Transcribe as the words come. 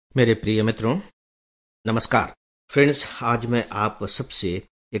मेरे प्रिय मित्रों, नमस्कार। फ्रेंड्स, आज मैं आप सबसे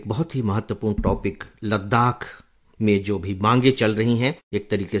एक बहुत ही महत्वपूर्ण टॉपिक लद्दाख में जो भी मांगे चल रही हैं, एक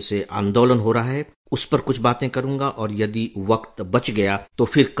तरीके से आंदोलन हो रहा है, उस पर कुछ बातें करूंगा। और यदि वक्त बच गया तो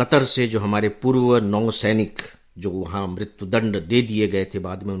फिर कतर से जो हमारे पूर्व नौसैनिक जो वहां मृत्युदंड दे दिए गए थे,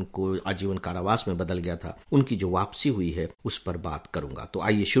 बाद में उनको आजीवन कारावास में बदल गया था, उनकी जो वापसी हुई है उस पर बात करूंगा। तो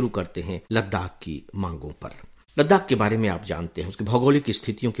आइए शुरू करते हैं लद्दाख की मांगों पर। लद्दाख के बारे में आप जानते हैं, उसकी भौगोलिक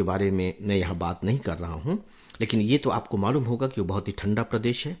स्थितियों के बारे में मैं यहाँ बात नहीं कर रहा हूँ, लेकिन ये तो आपको मालूम होगा कि वो बहुत ही ठंडा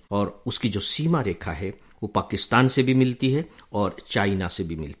प्रदेश है और उसकी जो सीमा रेखा है वो पाकिस्तान से भी मिलती है और चाइना से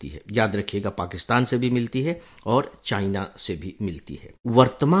भी मिलती है। याद रखिएगा, पाकिस्तान से भी मिलती है और चाइना से भी मिलती है।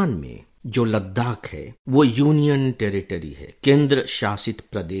 वर्तमान में जो लद्दाख है वो यूनियन टेरिटरी है, केंद्र शासित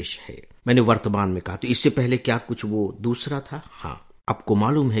प्रदेश है। मैंने वर्तमान में कहा, तो इससे पहले क्या कुछ वो दूसरा था? हाँ, आपको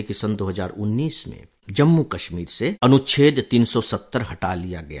मालूम है कि सन 2019 में जम्मू कश्मीर से अनुच्छेद 370 हटा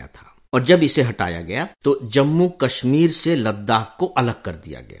लिया गया था, और जब इसे हटाया गया तो जम्मू कश्मीर से लद्दाख को अलग कर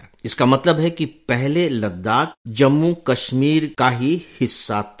दिया गया। इसका मतलब है कि पहले लद्दाख जम्मू कश्मीर का ही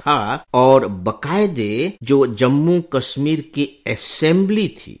हिस्सा था और बकायदे जो जम्मू कश्मीर की असेंबली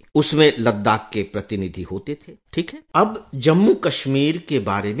थी उसमें लद्दाख के प्रतिनिधि होते थे। ठीक है, अब जम्मू कश्मीर के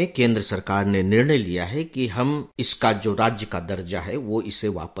बारे में केंद्र सरकार ने निर्णय लिया है कि हम इसका जो राज्य का दर्जा है वो इसे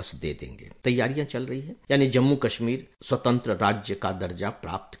वापस दे देंगे। तैयारियां चल रही है, यानी जम्मू कश्मीर स्वतंत्र राज्य का दर्जा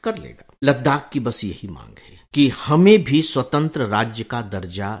प्राप्त कर लेगा। लद्दाख की बस यही मांग है कि हमें भी स्वतंत्र राज्य का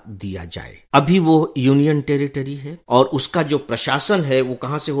दर्जा दिया जाए। अभी वो यूनियन टेरिटरी है और उसका जो प्रशासन है वो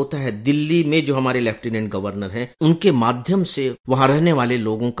कहां से होता है? दिल्ली में जो हमारे लेफ्टिनेंट गवर्नर हैं उनके माध्यम से वहां रहने वाले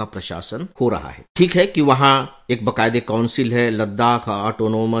लोगों का प्रशासन हो रहा है। ठीक है कि वहां एक बकायदे काउंसिल है, Ladakh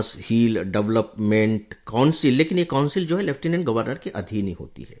autonomous hill development council, लेकिन ये काउंसिल जो है लेफ्टिनेंट गवर्नर के अधीन ही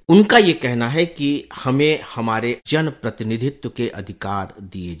होती है। उनका ये कहना है कि हमें हमारे जन प्रतिनिधित्व के अधिकार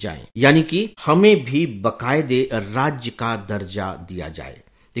दिए जाएं, यानी कि हमें भी बकायदे राज्य का दर्जा दिया जाए।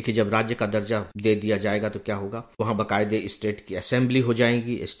 देखिए, जब राज्य का दर्जा दे दिया जाएगा तो क्या होगा? वहां बकायदे स्टेट की असेंबली हो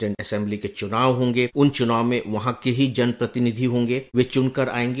जाएगी, स्टेट असेंबली के चुनाव होंगे, उन चुनाव में वहां के ही जनप्रतिनिधि होंगे, वे चुनकर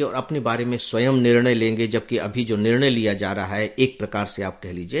आएंगे और अपने बारे में स्वयं निर्णय लेंगे। जबकि अभी जो निर्णय लिया जा रहा है एक प्रकार से आप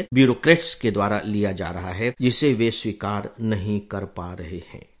कह लीजिए ब्यूरोक्रेट्स के द्वारा लिया जा रहा है, जिसे वे स्वीकार नहीं कर पा रहे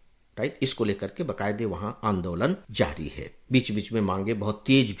हैं। राइट, इसको लेकर के बकायदे वहां आंदोलन जारी है। बीच बीच में मांगे बहुत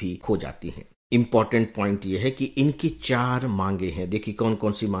तेज भी हो जाती हैं। इंपॉर्टेंट पॉइंट यह है कि इनकी 4 मांगे हैं। देखिए कौन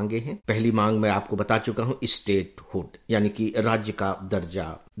कौन सी मांगे हैं। पहली मांग मैं आपको बता चुका हूं, स्टेटहुड, यानी कि राज्य का दर्जा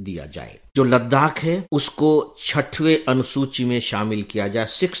दिया जाए। जो लद्दाख है उसको 6वें अनुसूची में शामिल किया जाए,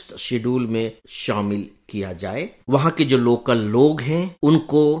 6th शेड्यूल में शामिल किया जाए। वहां के जो लोकल लोग हैं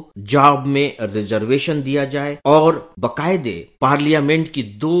उनको जॉब में रिजर्वेशन दिया जाए और बकायदे पार्लियामेंट की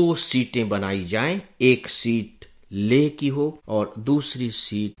 2 सीटें बनाई जाएं, एक सीट लेह की हो और दूसरी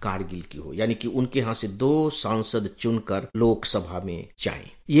सीट कारगिल की हो, यानी कि उनके यहां से 2 सांसद चुनकर लोकसभा में जाएं।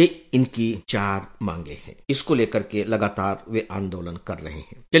 ये इनकी 4 मांगे हैं। इसको लेकर के लगातार वे आंदोलन कर रहे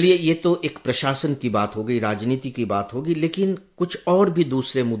हैं। चलिए, ये तो एक प्रशासन की बात हो गई, राजनीति की बात होगी, लेकिन कुछ और भी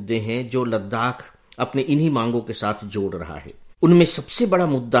दूसरे मुद्दे हैं जो लद्दाख अपने इन्हीं मांगों के साथ जोड़ रहा है। उनमें सबसे बड़ा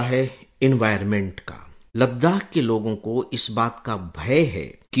मुद्दा है एनवायरमेंट का। लद्दाख के लोगों को इस बात का भय है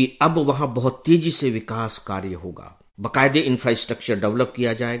कि अब वहां बहुत तेजी से विकास कार्य होगा, बकायदे इंफ्रास्ट्रक्चर डेवलप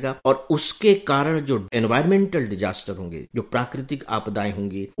किया जाएगा और उसके कारण जो एनवायरमेंटल डिजास्टर होंगे, जो प्राकृतिक आपदाएं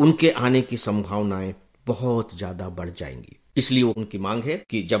होंगी, उनके आने की संभावनाएं बहुत ज्यादा बढ़ जाएंगी। इसलिए उनकी मांग है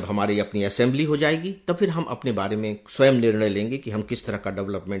कि जब हमारी अपनी असेंबली हो जाएगी तब फिर हम अपने बारे में स्वयं निर्णय लेंगे कि हम किस तरह का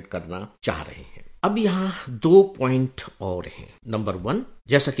डेवलपमेंट करना चाह रहे हैं। अब यहाँ 2 पॉइंट और हैं। नंबर 1,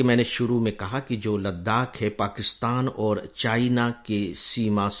 जैसा कि मैंने शुरू में कहा कि जो लद्दाख है पाकिस्तान और चाइना के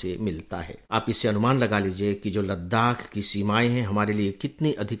सीमा से मिलता है। आप इससे अनुमान लगा लीजिए कि जो लद्दाख की सीमाएं हैं हमारे लिए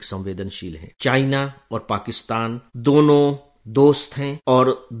कितनी अधिक संवेदनशील हैं। चाइना और पाकिस्तान दोनों दोस्त हैं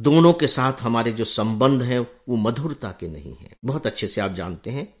और दोनों के साथ हमारे जो संबंध हैं वो मधुरता के नहीं है। बहुत अच्छे से आप जानते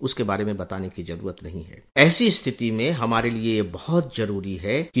हैं, उसके बारे में बताने की जरूरत नहीं है। ऐसी स्थिति में हमारे लिए ये बहुत जरूरी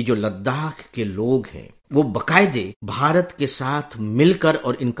है कि जो लद्दाख के लोग हैं वो बकायदे भारत के साथ मिलकर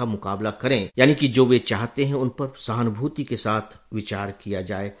और इनका मुकाबला करें, यानी कि जो वे चाहते हैं उन पर सहानुभूति के साथ विचार किया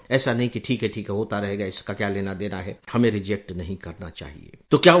जाए। ऐसा नहीं कि ठीक है होता रहेगा, इसका क्या लेना देना है, हमें रिजेक्ट नहीं करना चाहिए।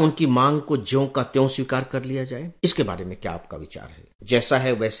 तो क्या उनकी मांग को ज्यों का त्यों स्वीकार कर लिया जाए? इसके बारे में क्या आपका विचार है? जैसा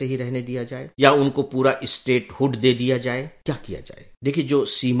है वैसे ही रहने दिया जाए या उनको पूरा स्टेटहुड दे दिया जाए? क्या किया जाए? देखिए, जो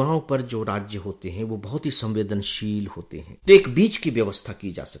सीमाओं पर जो राज्य होते हैं वो बहुत ही संवेदनशील होते हैं, तो एक बीच की व्यवस्था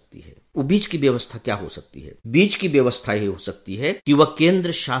की जा सकती है। वो बीच की व्यवस्था क्या हो सकती है? बीच की व्यवस्था ये हो सकती है कि वह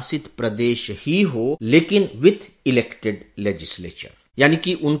केंद्र शासित प्रदेश ही हो, लेकिन विथ इलेक्टेड लेजिस्लेचर। यानी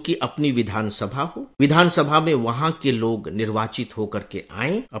कि उनकी अपनी विधानसभा हो, विधानसभा में वहां के लोग निर्वाचित होकर के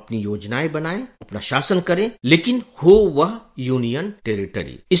आए, अपनी योजनाएं बनाएं, अपना शासन करें, लेकिन हो वह यूनियन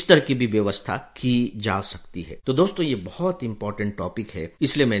टेरिटरी। इस तरह की भी व्यवस्था की जा सकती है। तो दोस्तों ये बहुत इंपॉर्टेंट टॉपिक है,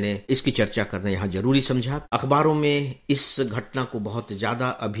 इसलिए मैंने इसकी चर्चा करना यहां जरूरी समझा। अखबारों में इस घटना को बहुत ज्यादा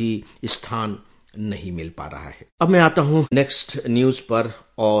अभी स्थान नहीं मिल पा रहा है। अब मैं आता हूं नेक्स्ट न्यूज पर,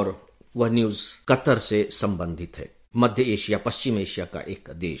 और वह न्यूज कतर से संबंधित है। मध्य एशिया, पश्चिम एशिया का एक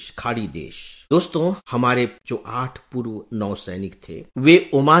देश, खाड़ी देश। दोस्तों हमारे जो 8 पूर्व नौसैनिक थे वे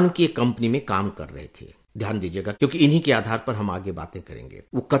ओमान की एक कंपनी में काम कर रहे थे। ध्यान दीजिएगा, क्योंकि इन्हीं के आधार पर हम आगे बातें करेंगे।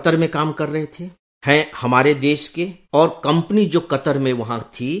 वो कतर में काम कर रहे थे, हैं हमारे देश के, और कंपनी जो कतर में वहां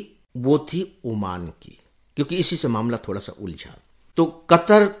थी वो थी ओमान की, क्योंकि इसी से मामला थोड़ा सा उलझा। तो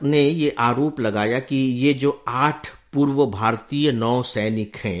कतर ने ये आरोप लगाया कि ये जो 8 पूर्व भारतीय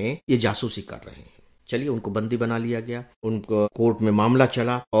नौसैनिक हैं ये जासूसी कर रहे हैं। चलिए उनको बंदी बना लिया गया, उनको कोर्ट में मामला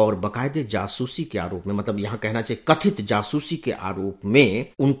चला, और बाकायदे जासूसी के आरोप में, मतलब यहां कहना चाहिए कथित जासूसी के आरोप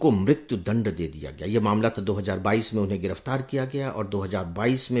में उनको मृत्यु दंड दे दिया गया। यह मामला तो 2022 में उन्हें गिरफ्तार किया गया और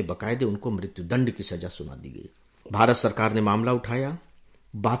 2022 में बाकायदे उनको मृत्यु दंड की सजा सुना दी गई। भारत सरकार ने मामला उठाया,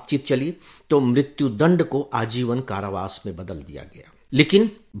 बातचीत चली, तो मृत्यु दंड को आजीवन कारावास में बदल दिया गया। लेकिन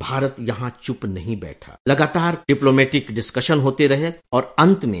भारत यहां चुप नहीं बैठा, लगातार डिप्लोमेटिक डिस्कशन होते रहे, और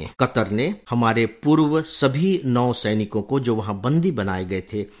अंत में कतर ने हमारे पूर्व सभी नौसैनिकों को जो वहां बंदी बनाए गए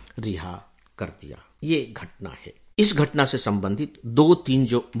थे रिहा कर दिया। ये घटना है। इस घटना से संबंधित 2-3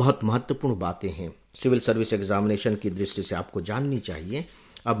 जो बहुत महत्वपूर्ण बातें हैं सिविल सर्विस एग्जामिनेशन की दृष्टि से आपको जाननी चाहिए,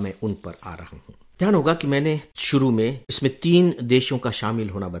 अब मैं उन पर आ रहा हूं। ध्यान होगा कि मैंने शुरू में इसमें 3 देशों का शामिल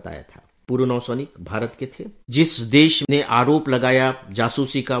होना बताया था। पूर्व नौसैनिक भारत के थे, जिस देश ने आरोप लगाया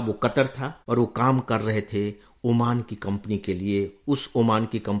जासूसी का वो कतर था, और वो काम कर रहे थे ओमान की कंपनी के लिए, उस ओमान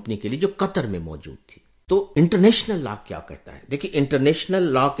की कंपनी के लिए जो कतर में मौजूद थी। तो इंटरनेशनल लॉ क्या कहता है? देखिए,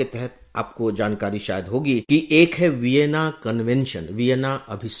 इंटरनेशनल लॉ के तहत आपको जानकारी शायद होगी कि एक है वियना कन्वेंशन, वियना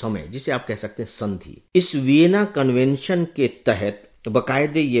अभिसमय, जिसे आप कह सकते हैं संधि। इस वियना कन्वेंशन के तहत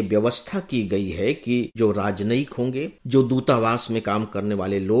बकायदे ये व्यवस्था की गई है कि जो राजनयिक होंगे, जो दूतावास में काम करने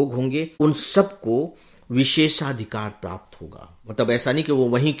वाले लोग होंगे, उन सबको विशेषाधिकार प्राप्त होगा। मतलब ऐसा नहीं कि वो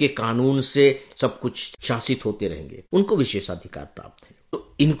वहीं के कानून से सब कुछ शासित होते रहेंगे, उनको विशेषाधिकार प्राप्त है।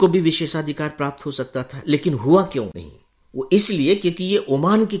 तो इनको भी विशेषाधिकार प्राप्त हो सकता था, लेकिन हुआ क्यों नहीं? वो इसलिए क्योंकि ये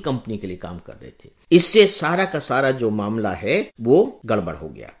ओमान की कंपनी के लिए काम कर रहे थे। इससे सारा का सारा जो मामला है वो गड़बड़ हो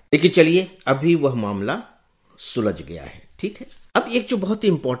गया। लेकिन चलिए, अभी वह मामला सुलझ गया है, ठीक है। अब एक जो बहुत ही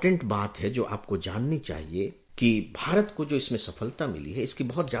इंपॉर्टेंट बात है जो आपको जाननी चाहिए कि भारत को जो इसमें सफलता मिली है इसकी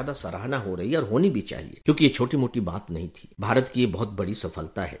बहुत ज्यादा सराहना हो रही है, और होनी भी चाहिए, क्योंकि ये छोटी मोटी बात नहीं थी। भारत की ये बहुत बड़ी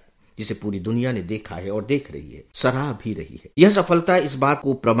सफलता है जिसे पूरी दुनिया ने देखा है और देख रही है, सराह भी रही है। यह सफलता इस बात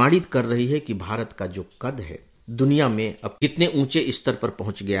को प्रमाणित कर रही है कि भारत का जो कद है दुनिया में अब कितने ऊंचे स्तर पर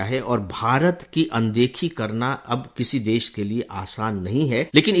पहुंच गया है, और भारत की अनदेखी करना अब किसी देश के लिए आसान नहीं है।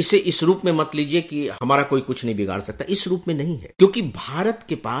 लेकिन इसे इस रूप में मत लीजिए कि हमारा कोई कुछ नहीं बिगाड़ सकता, इस रूप में नहीं है, क्योंकि भारत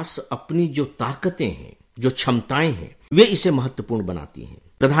के पास अपनी जो ताकतें हैं, जो क्षमताएं हैं, वे इसे महत्वपूर्ण बनाती हैं।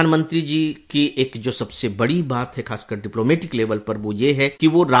 प्रधानमंत्री जी की एक जो सबसे बड़ी बात है, खासकर डिप्लोमेटिक लेवल पर, वो ये है कि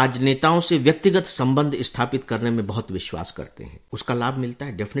वो राजनेताओं से व्यक्तिगत संबंध स्थापित करने में बहुत विश्वास करते हैं। उसका लाभ मिलता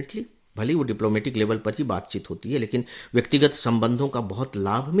है डेफिनेटली, भले वो डिप्लोमेटिक लेवल पर ही बातचीत होती है, लेकिन व्यक्तिगत संबंधों का बहुत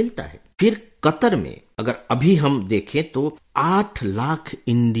लाभ मिलता है। फिर कतर में अगर अभी हम देखें तो 8 लाख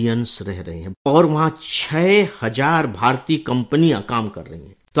इंडियंस रह रहे हैं, और वहां 6000 भारतीय कंपनियां काम कर रही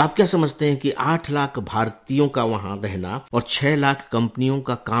हैं। तो आप क्या समझते हैं कि 8 लाख भारतीयों का वहां रहना और 6 लाख कंपनियों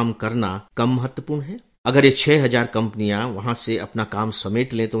का काम करना कम महत्वपूर्ण है? अगर ये 6000 कंपनियां वहां से अपना काम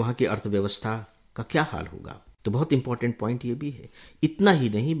समेट लें तो वहां की अर्थव्यवस्था का क्या हाल होगा? तो बहुत इंपॉर्टेंट पॉइंट ये भी है। इतना ही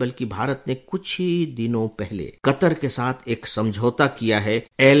नहीं, बल्कि भारत ने कुछ ही दिनों पहले कतर के साथ एक समझौता किया है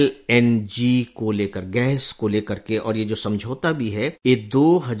LNG को लेकर, गैस को लेकर के, और ये जो समझौता भी है ये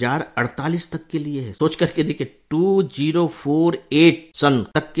 2048 तक के लिए है। सोच करके देखिए, 2048 सन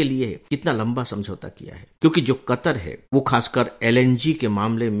तक के लिए है। कितना लंबा समझौता किया है, क्योंकि जो कतर है वो खासकर LNG के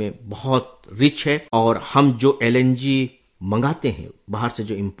मामले में बहुत रिच है, और हम जो LNG मंगाते हैं, बाहर से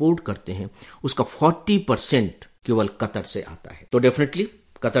जो इंपोर्ट करते हैं, उसका 40% केवल कतर से आता है। तो डेफिनेटली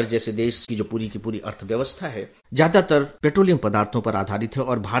कतर जैसे देश की जो पूरी की पूरी अर्थव्यवस्था है ज्यादातर पेट्रोलियम पदार्थों पर आधारित है,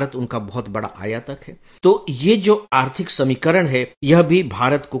 और भारत उनका बहुत बड़ा आयातक है। तो ये जो आर्थिक समीकरण है यह भी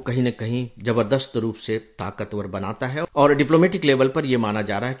भारत को कहीं न कहीं जबरदस्त रूप से ताकतवर बनाता है, और डिप्लोमेटिक लेवल पर यह माना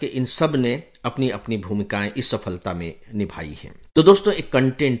जा रहा है कि इन सब ने अपनी अपनी भूमिकाएं इस सफलता में निभाई हैं। तो दोस्तों, एक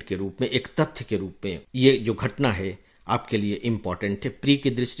कंटेंट के रूप में, एक तथ्य के रूप में, ये जो घटना है आपके लिए इम्पोर्टेंट है, प्री की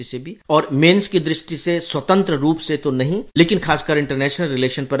दृष्टि से भी और मेंस की दृष्टि से स्वतंत्र रूप से तो नहीं, लेकिन खासकर इंटरनेशनल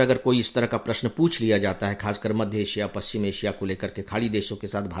रिलेशन पर अगर कोई इस तरह का प्रश्न पूछ लिया जाता है, खासकर मध्य एशिया पश्चिम एशिया को लेकर के, खाड़ी देशों के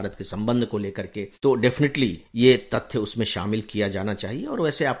साथ भारत के संबंध को लेकर के, तो डेफिनेटली ये तथ्य उसमें शामिल किया जाना चाहिए। और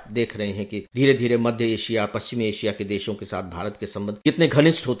वैसे आप देख रहे हैं कि धीरे धीरे मध्य एशिया पश्चिमी एशिया के देशों के साथ भारत के संबंध कितने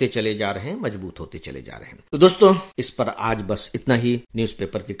घनिष्ठ होते चले जा रहे हैं, मजबूत होते चले जा रहे हैं। तो दोस्तों, इस पर आज बस इतना ही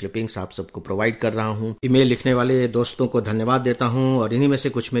न्यूज़पेपर की क्लिपिंग्स आप सबको प्रोवाइड कर रहा हूं। ईमेल लिखने वाले दोस्तों को धन्यवाद देता हूं और इन्हीं में से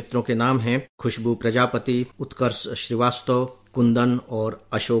कुछ मित्रों के नाम हैं खुशबू प्रजापति, उत्कर्ष श्रीवास्तव, कुंदन और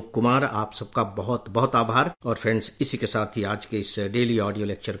अशोक कुमार। आप सबका बहुत बहुत आभार। और फ्रेंड्स, इसी के साथ ही आज के इस डेली ऑडियो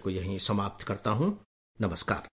लेक्चर को यहीं समाप्त करता हूं। नमस्कार।